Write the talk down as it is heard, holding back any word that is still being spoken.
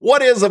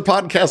What is a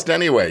podcast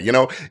anyway?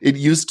 It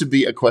used to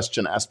be a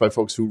question asked by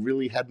folks who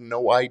really had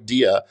no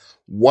idea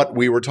what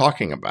we were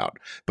talking about,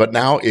 but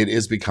now it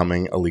is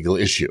becoming a legal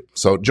issue.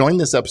 So join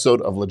this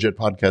episode of Legit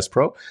Podcast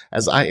Pro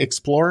as I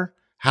explore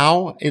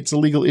how it's a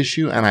legal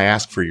issue and I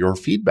ask for your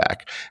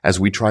feedback as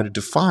we try to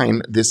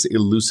define this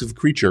elusive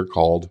creature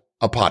called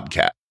a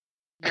podcast.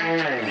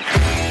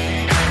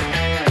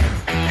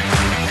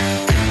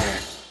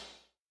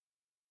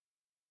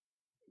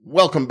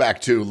 Welcome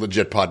back to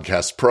Legit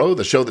Podcast Pro,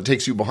 the show that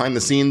takes you behind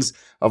the scenes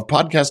of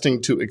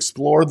podcasting to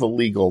explore the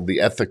legal, the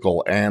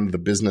ethical, and the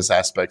business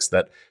aspects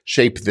that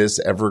shape this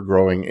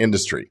ever-growing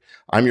industry.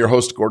 I'm your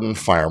host, Gordon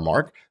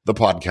Firemark, the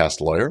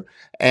podcast lawyer,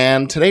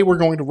 and today we're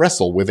going to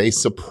wrestle with a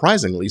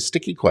surprisingly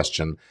sticky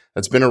question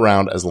that's been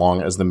around as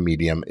long as the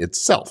medium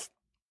itself.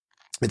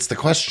 It's the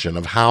question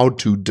of how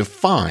to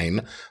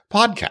define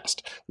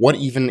podcast. What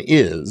even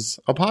is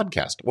a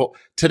podcast? Well,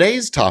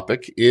 today's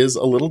topic is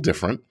a little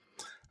different.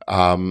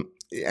 And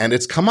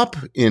it's come up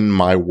in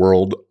my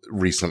world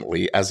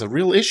recently as a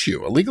real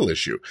issue, a legal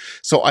issue.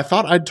 So I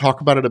thought I'd talk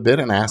about it a bit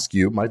and ask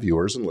you, my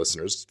viewers and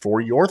listeners,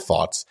 for your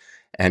thoughts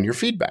and your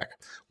feedback.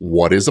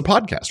 What is a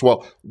podcast?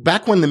 Well,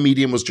 back when the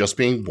medium was just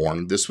being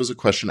born, this was a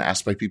question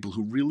asked by people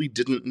who really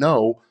didn't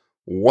know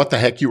what the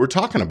heck you were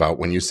talking about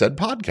when you said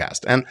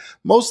podcast. And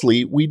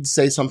mostly we'd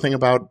say something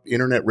about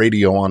internet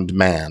radio on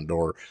demand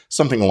or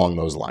something along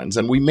those lines.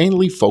 And we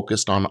mainly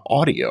focused on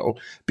audio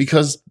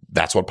because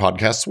that's what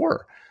podcasts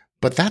were.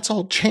 But that's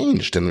all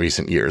changed in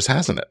recent years,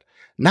 hasn't it?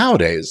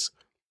 Nowadays,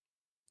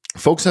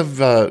 folks have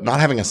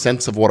not having a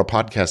sense of what a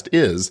podcast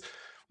is.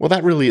 Well,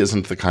 that really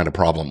isn't the kind of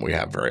problem we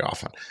have very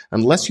often.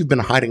 Unless you've been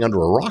hiding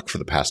under a rock for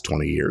the past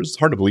 20 years, it's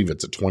hard to believe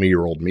it's a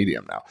 20-year-old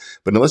medium now.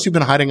 But unless you've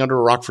been hiding under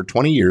a rock for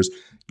 20 years,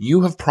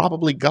 you have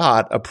probably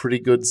got a pretty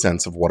good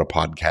sense of what a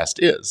podcast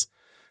is.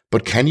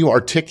 But can you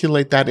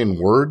articulate that in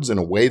words in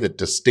a way that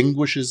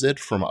distinguishes it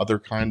from other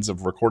kinds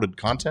of recorded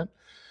content?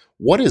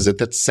 What is it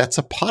that sets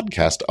a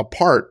podcast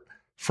apart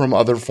from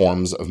other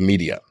forms of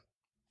media?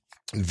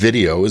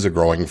 Video is a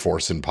growing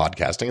force in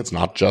podcasting. It's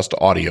not just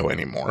audio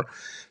anymore.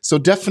 So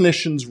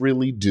definitions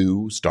really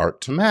do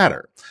start to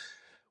matter.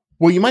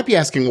 Well, you might be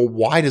asking, well,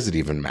 why does it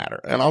even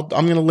matter? And I'm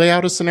going to lay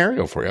out a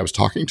scenario for you. I was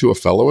talking to a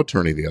fellow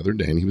attorney the other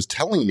day, and he was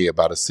telling me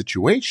about a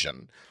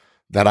situation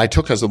that I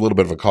took as a little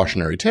bit of a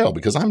cautionary tale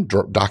because I'm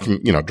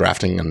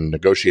drafting and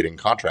negotiating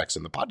contracts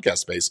in the podcast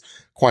space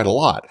quite a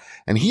lot.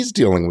 And he's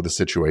dealing with a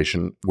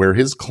situation where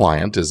his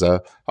client is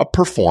a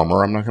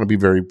performer. I'm not going to be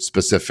very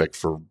specific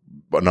for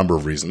a number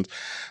of reasons,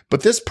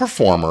 but this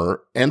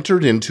performer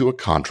entered into a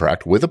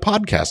contract with a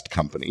podcast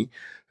company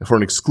for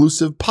an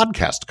exclusive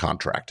podcast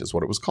contract is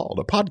what it was called,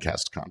 a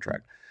podcast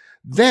contract.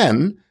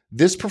 Then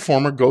this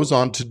performer goes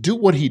on to do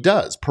what he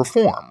does,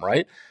 perform,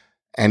 right?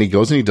 And he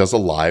goes and he does a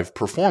live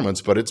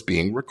performance, but it's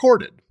being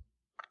recorded.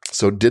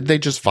 So did they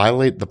just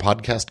violate the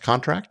podcast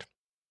contract?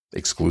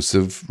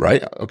 Exclusive,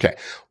 right? Okay.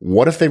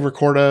 What if they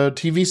record a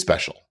TV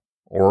special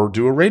or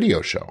do a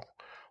radio show?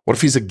 What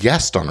if he's a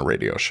guest on a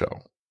radio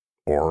show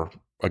or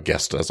a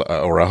guest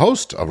or a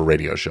host of a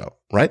radio show,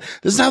 right?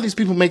 This is how these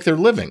people make their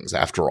livings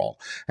after all.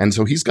 And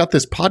so he's got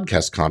this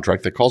podcast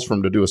contract that calls for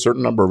him to do a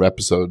certain number of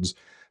episodes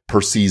per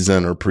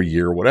season or per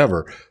year or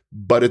whatever,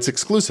 but it's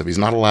exclusive. He's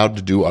not allowed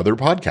to do other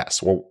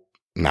podcasts. Well,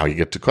 now you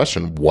get to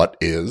question, what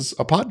is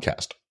a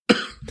podcast?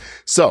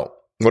 So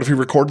what if he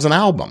records an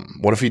album?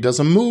 What if he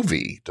does a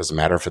movie? Doesn't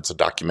matter if it's a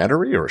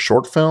documentary or a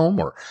short film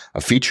or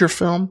a feature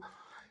film.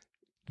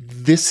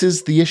 This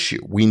is the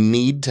issue. We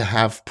need to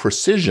have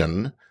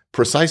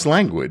precise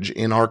language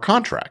in our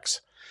contracts,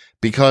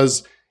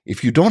 because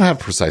if you don't have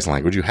precise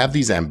language, you have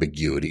these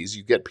ambiguities,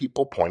 you get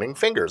people pointing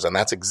fingers. And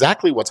that's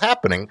exactly what's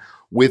happening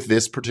with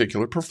this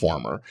particular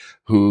performer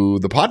who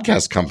the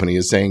podcast company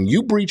is saying,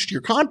 you breached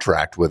your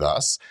contract with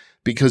us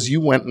because you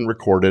went and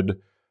recorded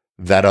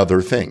that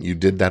other thing. You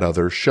did that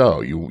other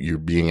show. You're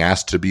being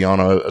asked to be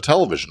on a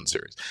television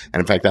series. And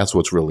in fact, that's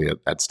what's really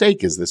at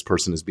stake is this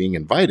person is being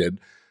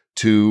invited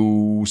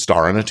to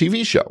star in a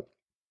TV show.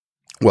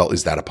 Well,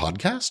 is that a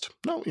podcast?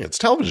 No, it's a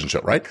television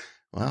show, right?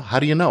 Well, how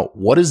do you know?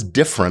 What is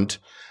different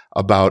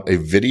about a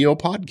video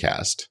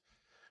podcast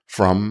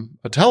from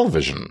a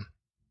television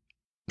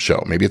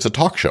show? Maybe it's a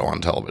talk show on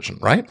television,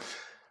 right?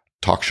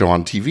 Talk show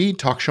on TV,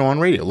 talk show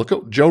on radio. Look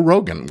at Joe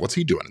Rogan. What's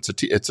he doing?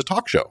 It's a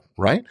talk show,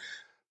 right?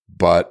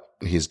 But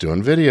he's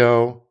doing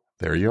video.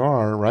 There you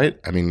are, right?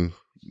 I mean,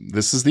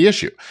 this is the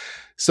issue.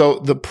 So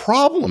the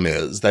problem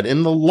is that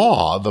in the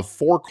law, the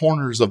four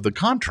corners of the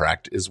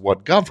contract is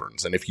what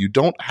governs. And if you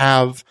don't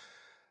have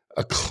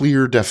a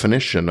clear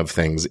definition of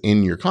things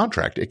in your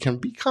contract, it can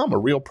become a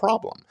real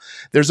problem.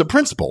 There's a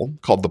principle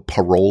called the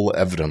parole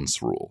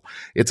evidence rule.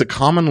 It's a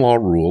common law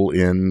rule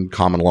in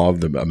common law of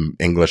the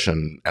English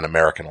and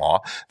American law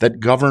that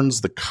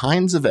governs the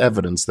kinds of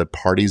evidence that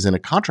parties in a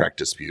contract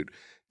dispute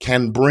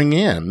can bring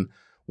in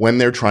when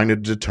they're trying to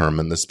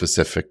determine the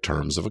specific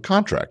terms of a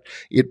contract.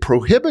 It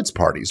prohibits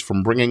parties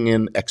from bringing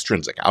in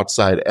extrinsic,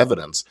 outside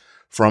evidence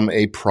from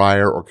a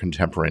prior or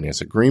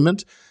contemporaneous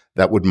agreement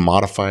that would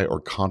modify or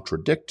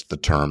contradict the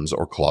terms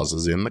or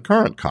clauses in the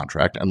current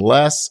contract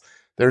unless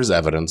there's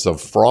evidence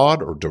of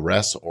fraud or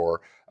duress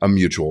or a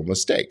mutual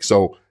mistake.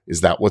 So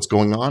is that what's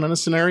going on in a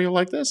scenario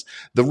like this?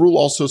 The rule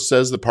also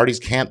says the parties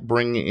can't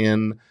bring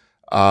in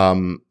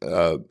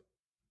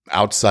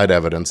outside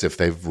evidence if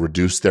they've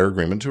reduced their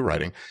agreement to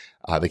writing.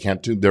 They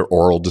can't do their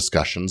oral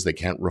discussions. They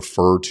can't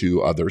refer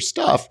to other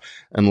stuff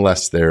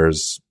unless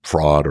there's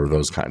fraud or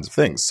those kinds of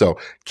things. So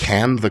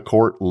can the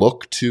court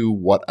look to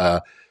what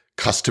a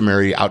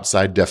customary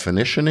outside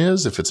definition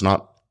is if it's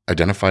not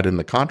identified in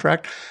the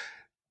contract?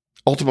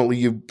 Ultimately,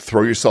 you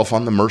throw yourself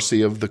on the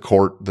mercy of the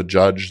court, the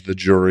judge, the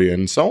jury,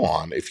 and so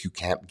on if you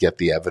can't get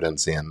the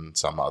evidence in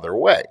some other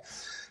way.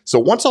 So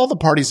once all the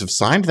parties have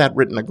signed that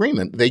written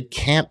agreement, it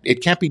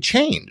can't be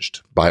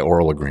changed by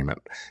oral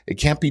agreement. It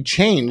can't be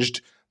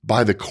changed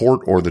by the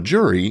court or the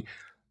jury,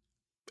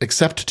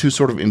 except to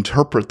sort of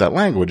interpret that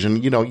language.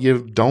 And, you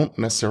don't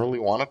necessarily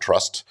want to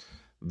trust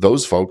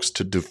those folks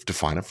to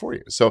define it for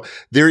you. So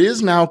there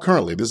is now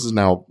currently, this is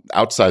now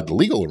outside the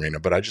legal arena,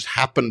 but I just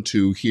happened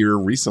to hear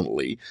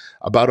recently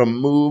about a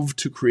move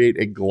to create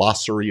a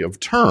glossary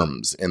of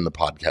terms in the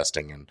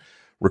podcasting and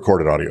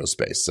recorded audio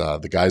space.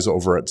 The guys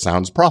over at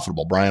Sounds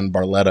Profitable, Brian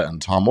Barletta and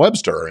Tom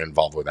Webster, are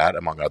involved with that,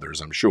 among others,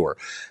 I'm sure.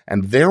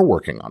 And they're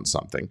working on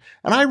something.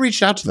 And I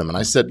reached out to them and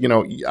I said,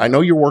 I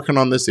know you're working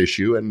on this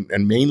issue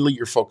and mainly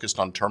you're focused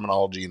on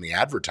terminology in the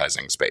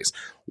advertising space.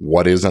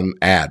 What is an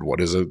ad?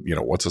 What is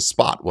what's a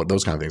spot? What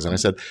those kind of things. And I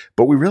said,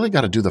 but we really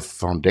got to do the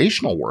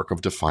foundational work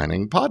of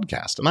defining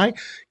podcast. And I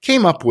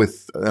came up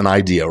with an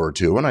idea or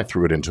two and I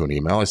threw it into an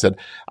email. I said,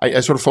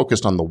 I sort of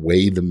focused on the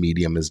way the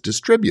medium is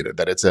distributed,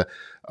 that it's a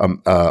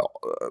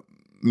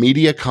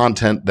media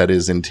content that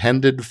is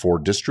intended for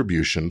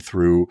distribution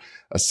through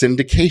a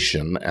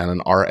syndication and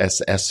an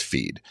RSS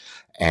feed.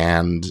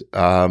 And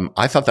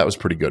I thought that was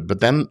pretty good. But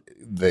then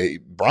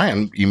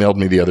Brian emailed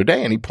me the other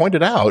day and he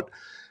pointed out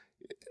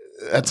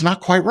that's not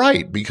quite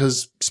right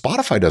because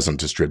Spotify doesn't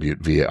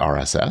distribute via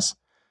RSS.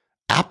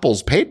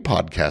 Apple's paid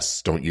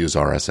podcasts don't use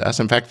RSS.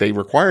 In fact, they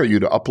require you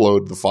to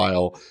upload the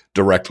file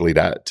directly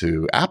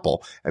to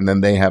Apple, and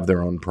then they have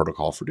their own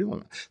protocol for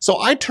doing it. So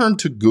I turned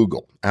to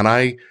Google, and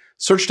I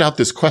searched out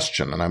this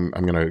question, and I'm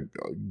going to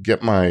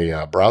get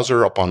my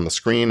browser up on the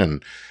screen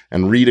and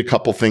read a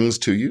couple things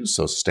to you.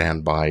 So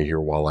stand by here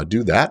while I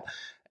do that.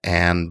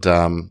 And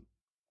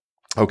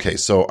okay,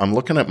 so I'm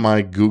looking at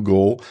my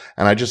Google,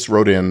 and I just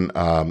wrote in,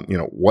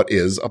 what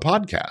is a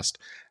podcast?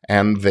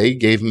 And they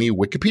gave me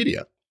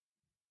Wikipedia.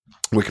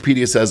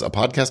 Wikipedia says a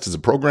podcast is a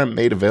program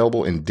made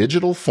available in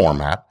digital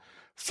format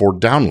for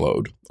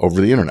download over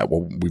the internet.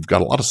 Well, we've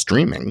got a lot of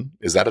streaming.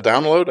 Is that a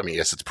download? I mean,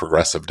 yes, it's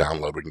progressive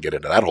download. We can get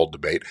into that whole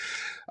debate.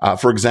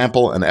 For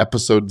example, an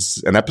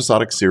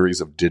episodic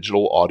series of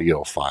digital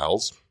audio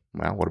files.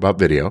 Well, what about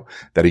video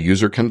that a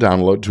user can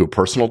download to a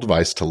personal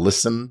device to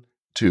listen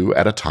to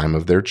at a time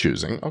of their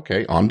choosing?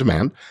 Okay, on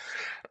demand.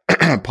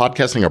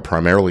 Podcasting are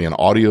primarily an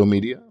audio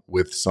media,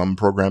 with some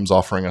programs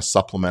offering a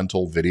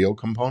supplemental video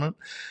component.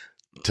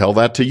 Tell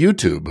that to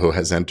YouTube, who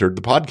has entered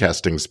the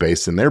podcasting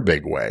space in their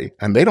big way,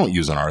 and they don't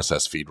use an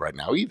RSS feed right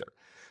now either.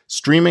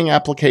 Streaming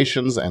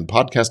applications and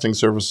podcasting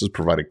services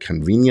provide a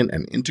convenient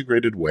and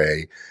integrated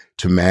way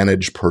to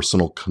manage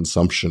personal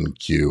consumption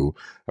queue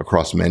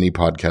across many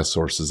podcast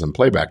sources and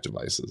playback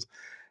devices.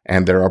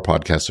 And there are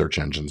podcast search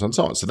engines and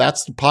so on. So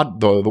that's the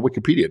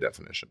Wikipedia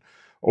definition.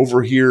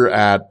 Over here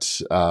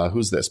at,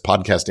 who's this?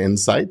 Podcast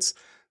Insights.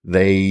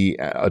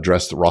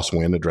 Ross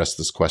Wynn addressed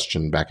this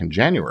question back in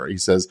January. He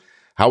says,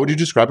 how would you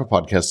describe a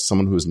podcast to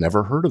someone who has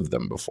never heard of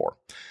them before?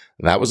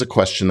 That was a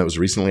question that was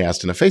recently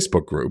asked in a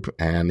Facebook group,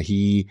 and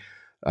he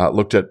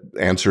looked at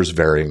answers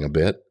varying a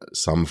bit.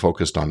 Some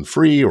focused on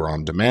free or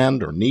on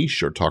demand or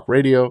niche or talk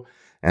radio.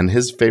 And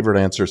his favorite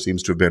answer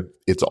seems to have been,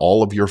 it's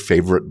all of your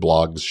favorite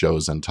blogs,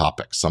 shows, and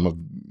topics.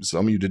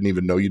 Some you didn't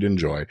even know you'd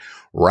enjoy,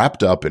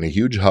 wrapped up in a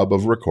huge hub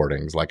of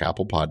recordings like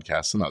Apple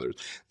Podcasts and others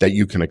that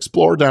you can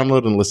explore,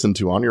 download, and listen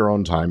to on your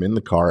own time, in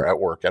the car, at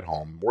work, at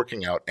home,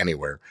 working out,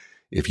 anywhere.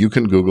 If you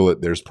can Google it,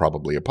 there's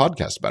probably a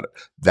podcast about it.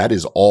 That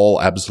is all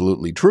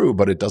absolutely true,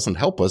 but it doesn't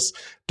help us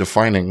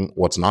defining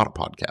what's not a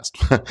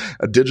podcast.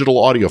 A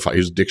digital audio file,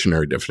 here's a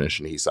dictionary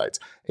definition he cites.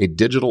 A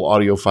digital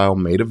audio file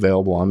made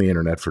available on the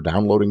internet for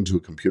downloading to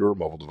a computer or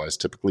mobile device,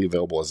 typically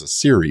available as a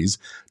series,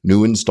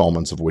 new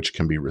installments of which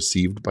can be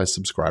received by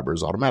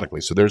subscribers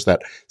automatically. So there's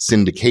that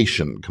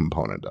syndication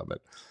component of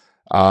it.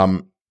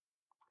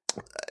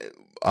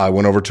 I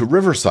went over to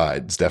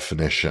Riverside's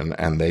definition,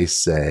 and they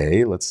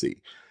say, let's see.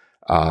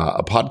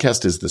 A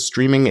podcast is the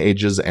streaming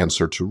age's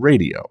answer to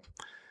radio.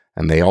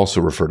 And they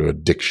also refer to a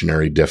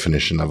dictionary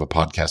definition of a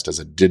podcast as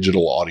a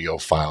digital audio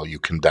file you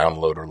can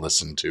download or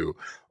listen to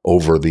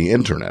over the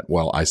internet.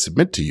 Well, I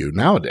submit to you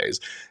nowadays,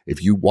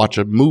 if you watch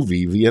a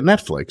movie via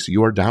Netflix,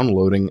 you are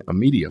downloading a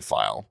media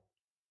file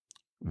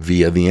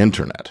via the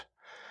internet.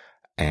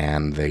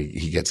 And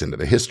he gets into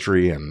the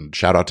history, and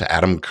shout out to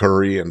Adam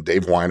Curry and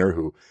Dave Weiner,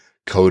 who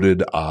coded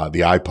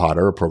the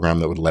iPodder, a program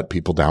that would let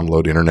people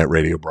download internet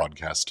radio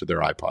broadcasts to their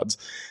iPods.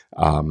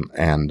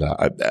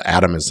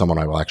 Adam is someone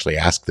I will actually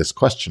ask this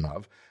question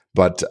of.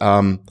 But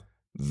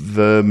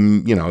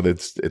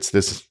it's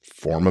this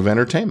form of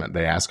entertainment.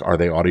 They ask, are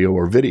they audio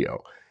or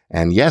video?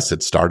 And yes,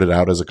 it started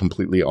out as a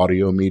completely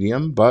audio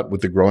medium, but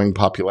with the growing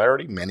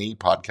popularity, many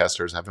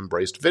podcasters have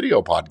embraced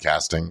video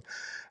podcasting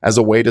as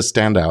a way to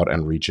stand out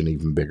and reach an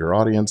even bigger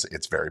audience.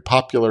 It's very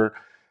popular.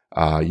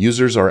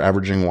 Users are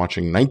averaging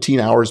watching 19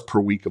 hours per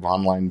week of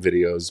online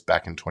videos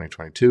back in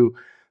 2022.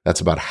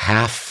 That's about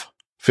half,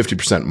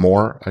 50%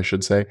 more, I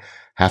should say,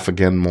 half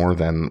again more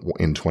than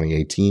in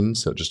 2018.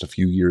 So just a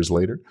few years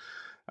later.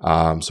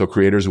 So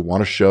creators who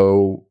want a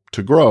show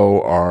to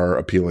grow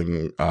are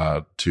looking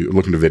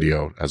to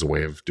video as a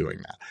way of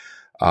doing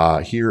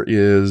that. Here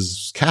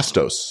is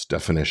Castos'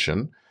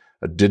 definition: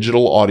 a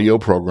digital audio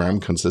program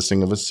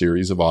consisting of a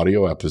series of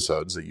audio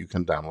episodes that you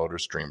can download or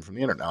stream from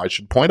the internet. Now, I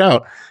should point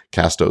out,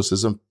 Castos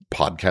is a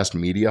podcast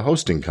media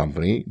hosting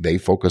company. They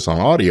focus on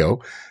audio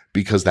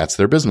because that's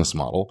their business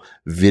model.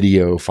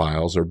 Video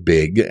files are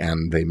big,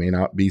 and they may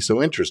not be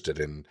so interested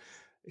in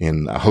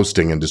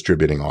hosting and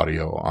distributing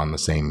audio on the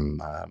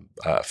same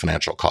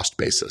financial cost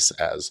basis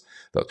as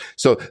those.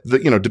 So,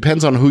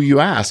 depends on who you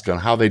ask on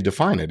how they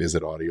define it. Is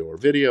it audio or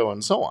video,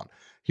 and so on.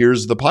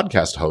 Here's the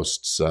podcast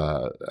host's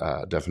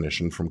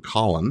definition from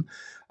Colin.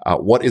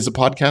 What is a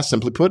podcast?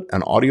 Simply put,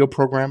 an audio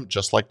program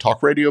just like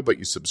talk radio, but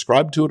you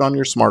subscribe to it on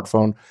your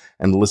smartphone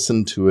and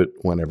listen to it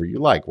whenever you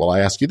like. Well,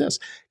 I ask you this: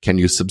 can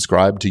you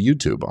subscribe to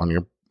YouTube on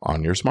your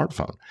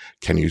smartphone?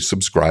 Can you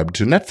subscribe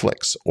to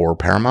Netflix or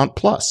Paramount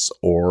Plus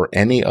or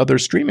any other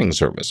streaming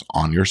service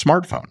on your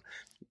smartphone?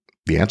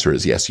 The answer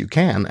is yes, you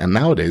can. And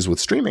nowadays with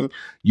streaming,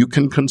 you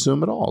can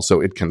consume it all.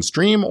 So it can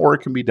stream or it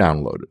can be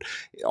downloaded.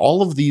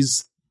 All of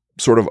these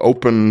sort of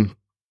open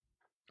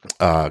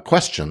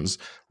questions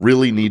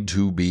really need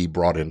to be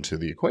brought into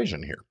the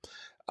equation here.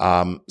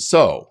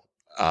 So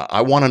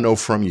I want to know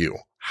from you,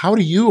 how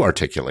do you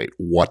articulate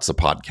what's a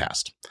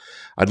podcast?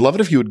 I'd love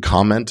it if you would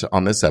comment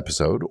on this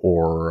episode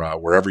or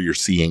wherever you're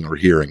seeing or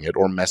hearing it,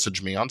 or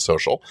message me on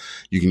social.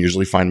 You can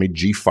usually find me.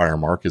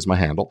 GFiremark is my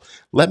handle.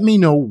 Let me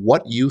know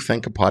what you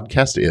think a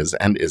podcast is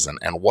and isn't,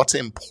 and what's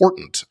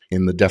important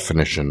in the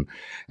definition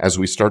as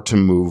we start to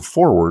move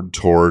forward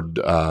toward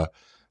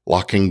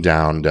locking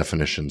down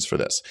definitions for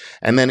this.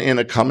 And then in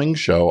a coming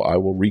show, I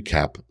will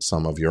recap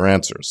some of your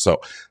answers. So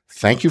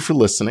thank you for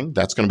listening.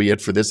 That's going to be it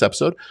for this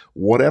episode.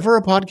 Whatever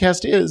a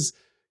podcast is,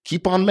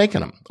 keep on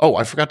making them. Oh,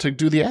 I forgot to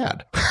do the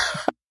ad.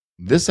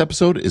 This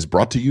episode is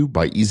brought to you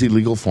by Easy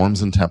Legal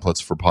Forms and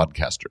Templates for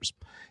Podcasters.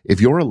 If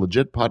you're a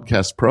legit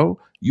podcast pro,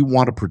 you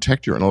want to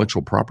protect your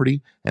intellectual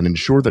property and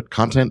ensure that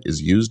content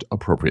is used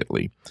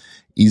appropriately.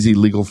 Easy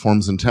Legal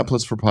Forms and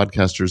Templates for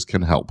Podcasters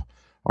can help.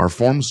 Our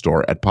form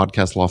store at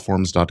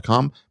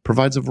podcastlawforms.com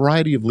provides a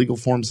variety of legal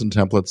forms and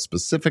templates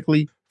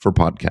specifically for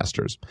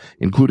podcasters,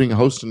 including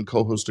host and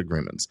co-host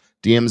agreements,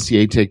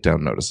 DMCA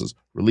takedown notices,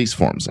 release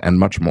forms, and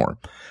much more.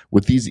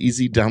 With these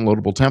easy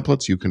downloadable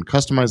templates, you can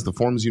customize the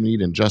forms you need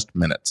in just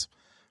minutes.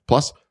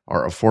 Plus,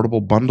 our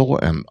affordable bundle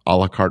and a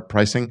la carte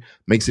pricing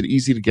makes it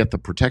easy to get the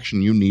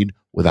protection you need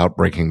without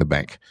breaking the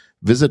bank.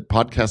 Visit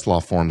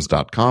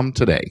podcastlawforms.com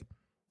today.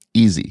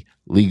 Easy,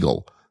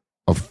 legal,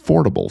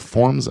 affordable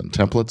forms and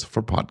templates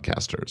for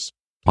podcasters.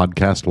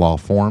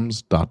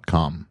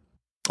 Podcastlawforms.com.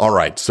 All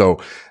right. So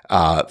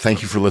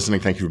thank you for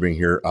listening. Thank you for being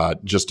here.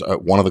 Just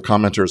one of the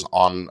commenters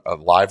on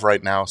live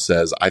right now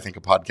says, I think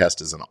a podcast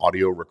is an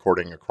audio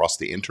recording across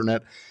the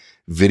internet.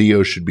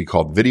 Video should be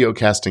called video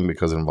casting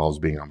because it involves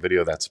being on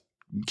video. That's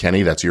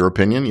Kenny. That's your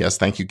opinion. Yes.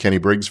 Thank you, Kenny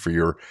Briggs, for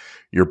your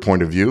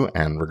point of view,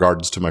 and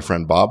regards to my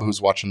friend Bob,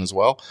 who's watching as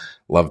well.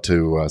 Love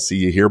to see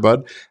you here,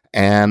 bud.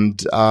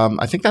 And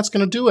I think that's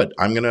going to do it.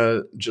 I'm going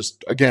to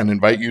just, again,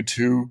 invite you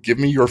to give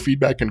me your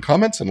feedback and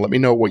comments and let me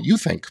know what you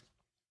think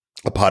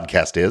a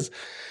podcast is.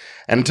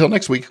 And until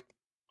next week,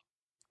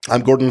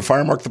 I'm Gordon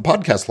Firemark, the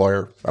podcast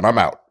lawyer, and I'm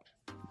out.